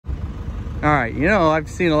All right, you know, I've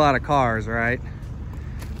seen a lot of cars, right?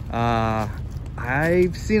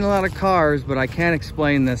 I've seen a lot of cars, but I can't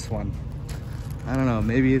explain this one. I don't know,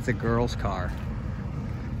 maybe it's a girl's car.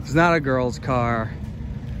 It's not a girl's car.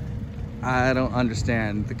 I don't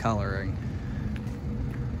understand the coloring.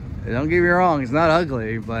 Don't get me wrong, it's not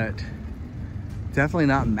ugly, but definitely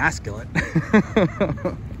not masculine.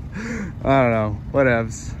 I don't know,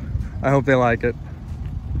 whatevs. I hope they like it.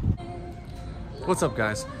 What's up,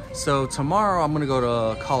 guys? So tomorrow I'm gonna go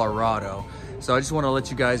to Colorado. So I just want to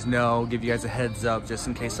let you guys know, give you guys a heads up, just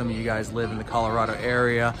in case some of you guys live in the Colorado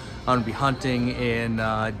area. I'm gonna be hunting in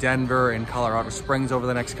Denver and Colorado Springs over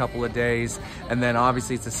the next couple of days. And then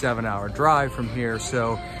obviously it's a 7-hour drive from here.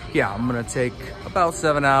 So yeah, I'm gonna take about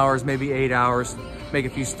 7 hours, maybe 8 hours, make a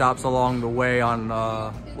few stops along the way on,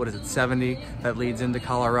 what is it, 70 that leads into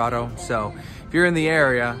Colorado. So if you're in the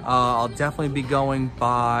area, I'll definitely be going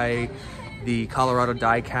by the Colorado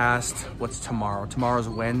Diecast. What's tomorrow? Tomorrow's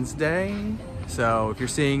Wednesday. So if you're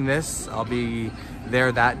seeing this, I'll be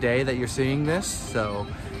there that day that you're seeing this. So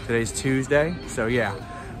today's Tuesday. So yeah,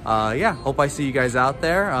 hope I see you guys out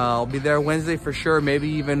there. I'll be there Wednesday for sure, maybe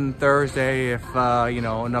even Thursday if, you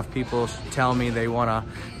know, enough people tell me they wanna,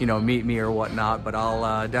 you know, meet me or whatnot. But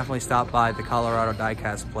I'll definitely stop by the Colorado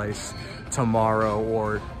Diecast place tomorrow,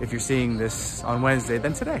 or if you're seeing this on Wednesday,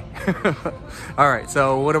 then today. All right,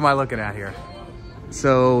 so what am I looking at here?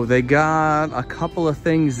 So they got a couple of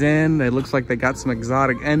things in. It looks like they got some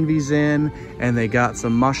exotic envies in, and they got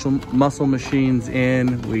some muscle machines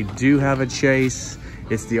in. We do have a chase.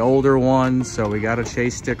 It's the older one, so we got a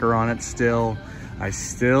chase sticker on it still. I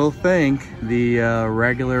still think the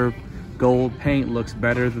regular gold paint looks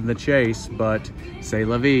better than the chase, but c'est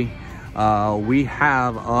la vie. We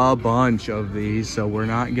have a bunch of these, so we're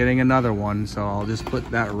not getting another one. So I'll just put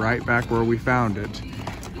that right back where we found it.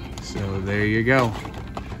 So there you go.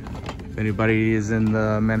 If anybody is in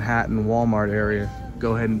the Manhattan Walmart area,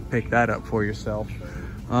 go ahead and pick that up for yourself.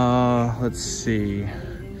 Let's see.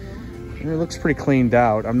 It looks pretty cleaned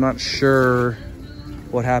out. I'm not sure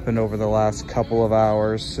what happened over the last couple of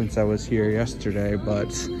hours since I was here yesterday, but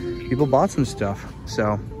people bought some stuff.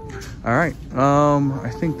 So, all right.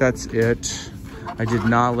 I think that's it. I did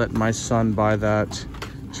not let my son buy that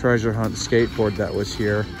treasure hunt skateboard that was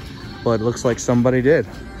here, but it looks like somebody did.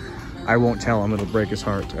 I won't tell him, it'll break his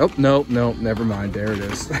heart. Oh, no, never mind. There it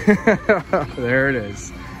is. There it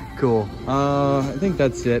is. Cool. I think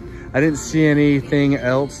that's it. I didn't see anything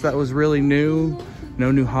else that was really new.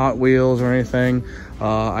 No new Hot Wheels or anything.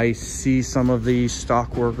 I see some of the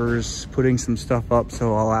stock workers putting some stuff up,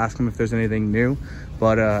 so I'll ask them if there's anything new.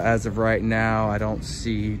 But as of right now, I don't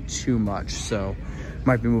see too much, so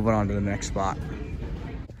might be moving on to the next spot.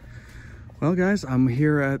 Well, guys, I'm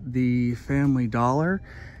here at the Family Dollar,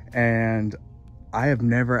 and I have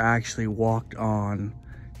never actually walked on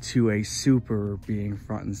to a super being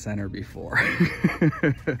front and center before.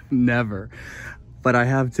 Never. But I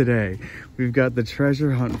have today. We've got the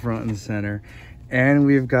treasure hunt front and center, and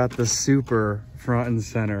we've got the super front and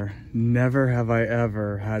center. Never have I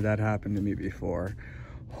ever had that happen to me before.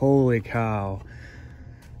 Holy cow.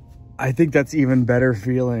 I think that's even better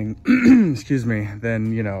feeling, excuse me,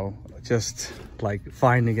 than, you know, just like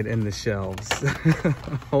finding it in the shelves.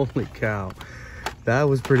 Holy cow. That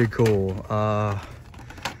was pretty cool.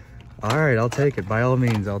 All right, I'll take it. By all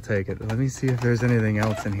means, I'll take it. Let me see if there's anything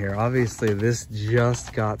else in here. Obviously, this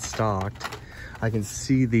just got stocked. I can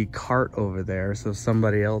see the cart over there, so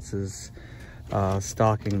somebody else is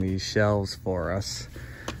stocking these shelves for us.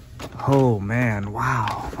 Oh man,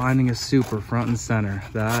 wow. Finding a super front and center.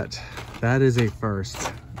 That is a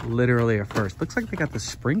first. Literally a first. Looks like they got the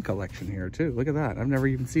spring collection here too. Look at that. I've never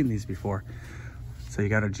even seen these before. So you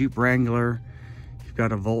got a Jeep Wrangler, you've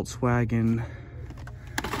got a Volkswagen,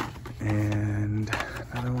 and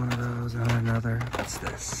another one of those, and another. What's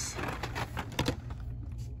this?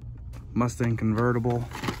 Mustang convertible.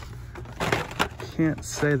 Can't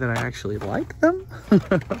say that I actually like them,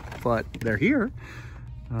 but they're here.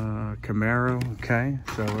 Camaro, okay.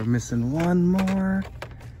 So we're missing one more.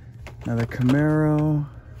 Another Camaro.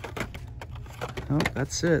 Oh,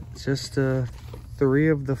 that's it. Just 3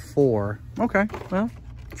 of the 4. Okay, well,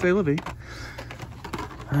 c'est la vie.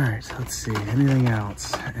 All right, so let's see. Anything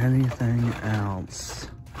else? Anything else?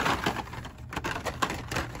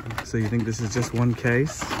 So you think this is just one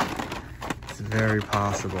case? It's very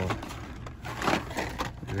possible.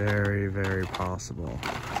 Very, very possible.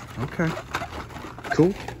 Okay,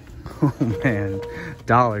 cool. Oh man,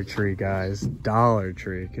 Dollar Tree, guys. Dollar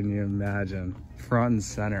Tree, can you imagine? Front and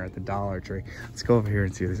center at the Dollar Tree. Let's go over here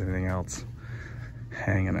and see if there's anything else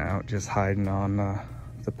hanging out, just hiding on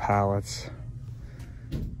the pallets.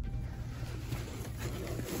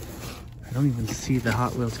 don't even see the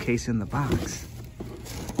Hot Wheels case in the box.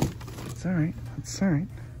 It's all right. It's all right.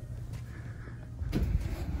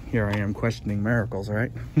 Here I am questioning miracles,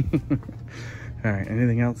 right? All right,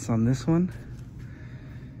 anything else on this one?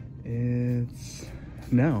 It's,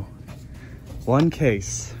 no. One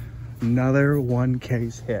case. Another one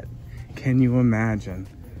case hit. Can you imagine?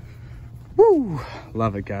 Woo!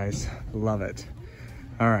 Love it, guys. Love it.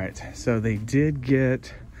 All right, so they did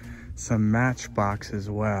get some Matchbox as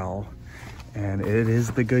well, and it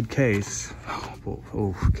is the good case.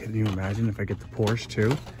 Oh, can you imagine if I get the Porsche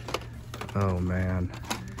too? Oh man.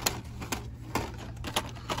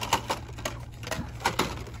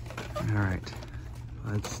 All right,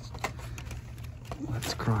 let's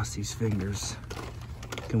cross these fingers.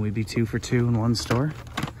 Can we be 2 for 2 in one store?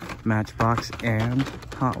 Matchbox and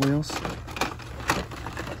Hot Wheels.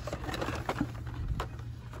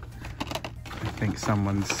 I think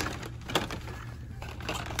someone's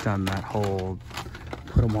done that whole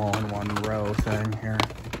put them all in one row thing here.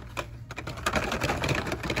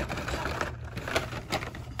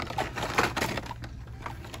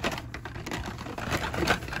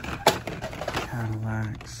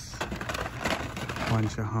 Cadillacs,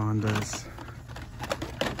 bunch of Hondas.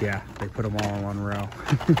 Yeah, they put them all in one row.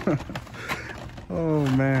 Oh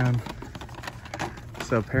man.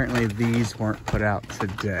 So apparently these weren't put out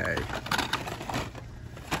today.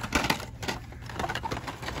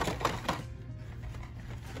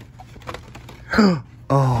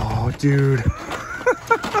 Oh, dude.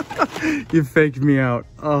 You faked me out.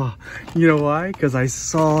 Oh, you know why? Because I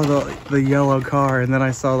saw the yellow car, and then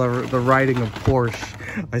I saw the writing of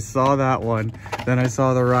Porsche. I saw that one. Then I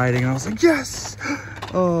saw the writing, and I was like, yes!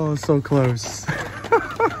 Oh, so close.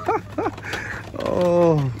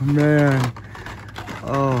 Oh, man.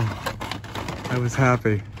 Oh, I was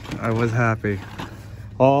happy. I was happy.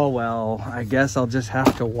 Oh, well, I guess I'll just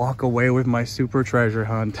have to walk away with my super treasure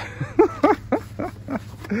hunt.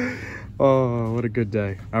 Oh, what a good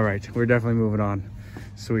day. All right, we're definitely moving on.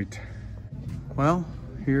 Sweet. Well,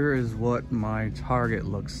 here is what my Target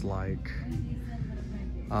looks like.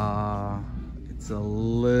 It's a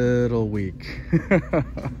little weak.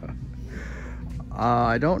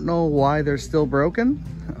 I don't know why they're still broken.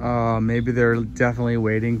 Maybe they're definitely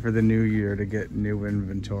waiting for the new year to get new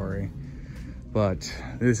inventory. But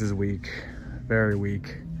this is weak, very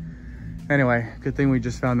weak. Anyway, good thing we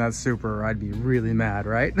just found that Super. I'd be really mad,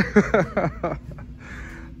 right?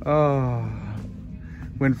 Oh,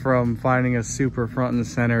 went from finding a Super front and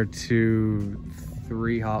center to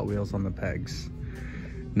 3 Hot Wheels on the pegs.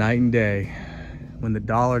 Night and day. When the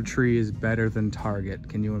Dollar Tree is better than Target,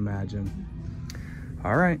 can you imagine?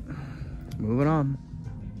 All right, moving on.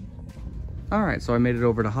 All right, so I made it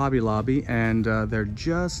over to Hobby Lobby, and they're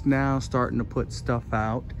just now starting to put stuff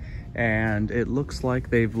out. And it looks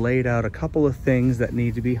like they've laid out a couple of things that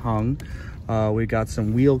need to be hung. We got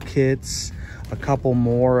some wheel kits, a couple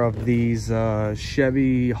more of these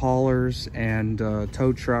Chevy haulers and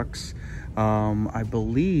tow trucks. I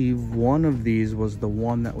believe one of these was the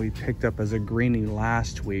one that we picked up as a greenie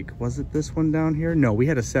last week. Was it this one down here? No, we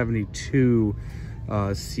had a 72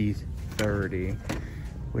 C30,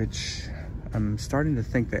 which I'm starting to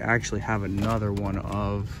think they actually have another one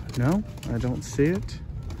of. No, I don't see it.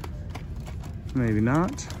 Maybe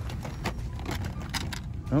not.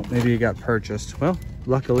 Oh, maybe it got purchased. Well,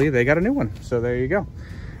 luckily they got a new one, so there you go.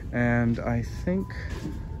 And I think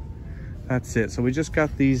that's it. So we just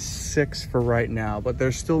got these 6 for right now, but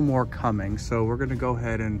there's still more coming. So we're gonna go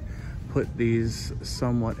ahead and put these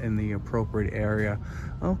somewhat in the appropriate area.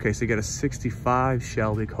 Okay, so you got a 65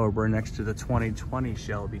 Shelby Cobra next to the 2020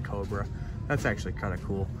 Shelby Cobra. That's actually kind of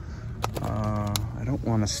cool. I don't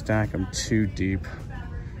want to stack them too deep.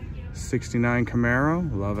 69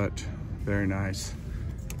 Camaro, love it, very nice.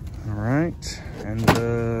 All right, and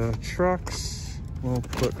the trucks we'll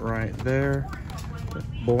put right there. The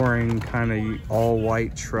boring kind of all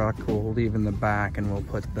white truck we'll leave in the back, and we'll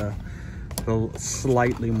put the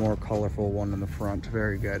slightly more colorful one in the front.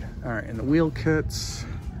 Very good. All right, and the wheel kits.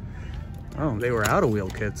 Oh, they were out of wheel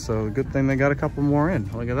kits, so good thing they got a couple more in.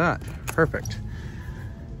 Look at that, perfect.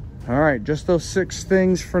 All right, just those 6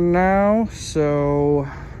 things for now, so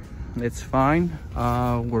it's fine.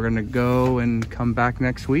 We're gonna go and come back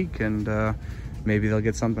next week, and maybe they'll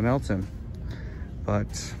get something else in. But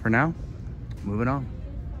for now, moving on.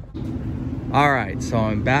 All right, so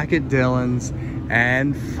I'm back at Dillon's,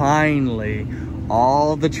 and finally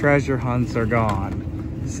all the treasure hunts are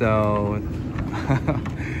gone. So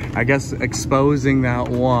I guess exposing that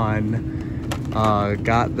one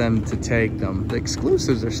got them to take them. The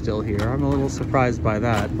exclusives are still here. I'm a little surprised by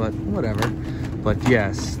that, but whatever. But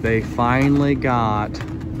yes, they finally got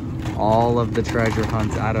all of the treasure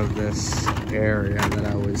hunts out of this area that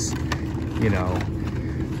I was, you know,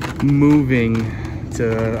 moving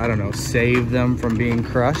to, I don't know, save them from being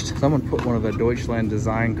crushed. Someone put one of the Deutschland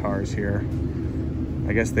design cars here.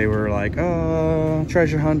 I guess they were like, oh,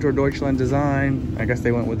 treasure hunt or Deutschland design. I guess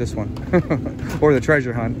they went with this one. Or the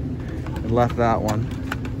treasure hunt and left that one.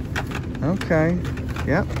 Okay,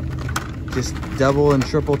 yep. Just double and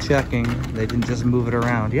triple checking. They didn't just move it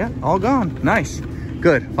around. Yeah, all gone. Nice.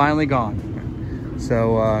 Good, finally gone.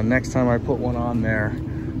 So next time I put one on there,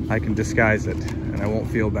 I can disguise it and I won't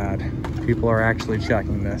feel bad. People are actually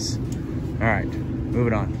checking this. All right,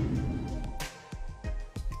 moving on.